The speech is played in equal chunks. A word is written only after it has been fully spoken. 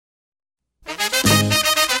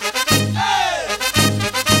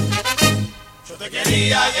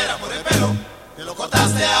quería y era por el pelo. Te lo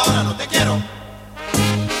cortaste, ahora no te quiero.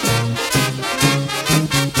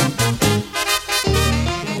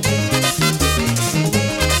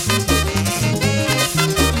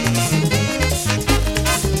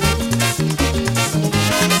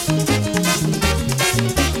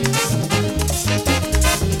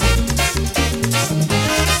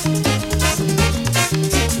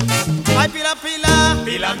 Ay, pila, pila,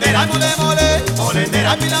 Pilandera, ay, mole, mole,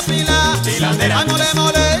 molendera, ay, pila, pila, pilandera, ay, mole,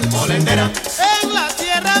 mole. molendera. En la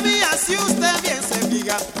tierra mía, si usted bien se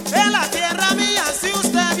fija, en la tierra mía, si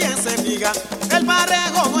usted bien se fija, el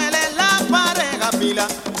parejo muele la pareja pila,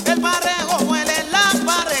 el parejo muele la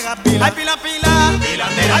pareja pila. Ay, pila, pila,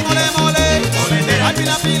 Pilandera, ay, mole, mole, molendera, ay,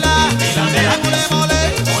 pila, pila, pilandera, ay, mole,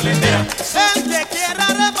 mole. molendera. El que quiera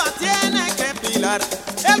arepa tiene que pilar,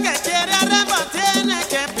 el que quiere arepa tiene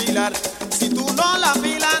que pilar. Si tú no la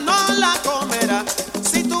pilas, no la comerás.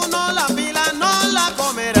 Si tú no la pilas, no la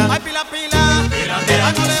comerás. Ay, pila, pila, Pilandera,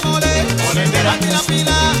 ay, mole, mole, molendera, ay, pila,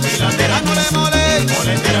 pila, pilandera, ay, mole, mole.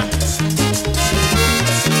 molendera.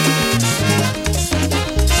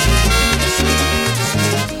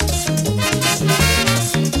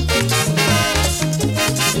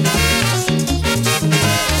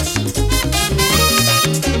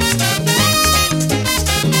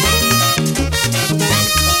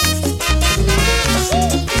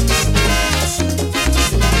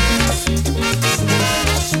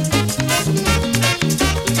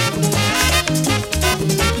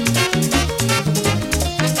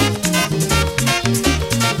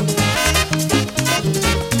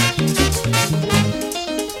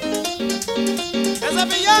 Ese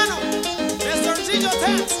villano, Mr. Gillo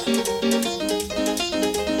Tense.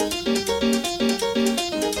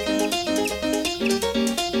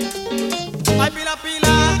 Ay, pila,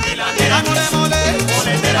 pila, Pilandera, ay, mole, mole,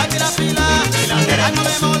 molendera, ay, pila, pila, pilandera, ay,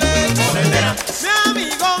 mole, mole. molendera. Mi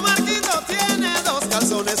amigo Marquito tiene dos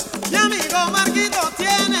calzones. Mi amigo Marquito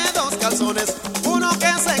tiene dos calzones. Uno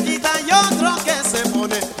que se quita y otro que se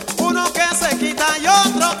pone. Uno que se quita y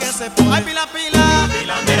otro que se pone. Ay, pila, pila.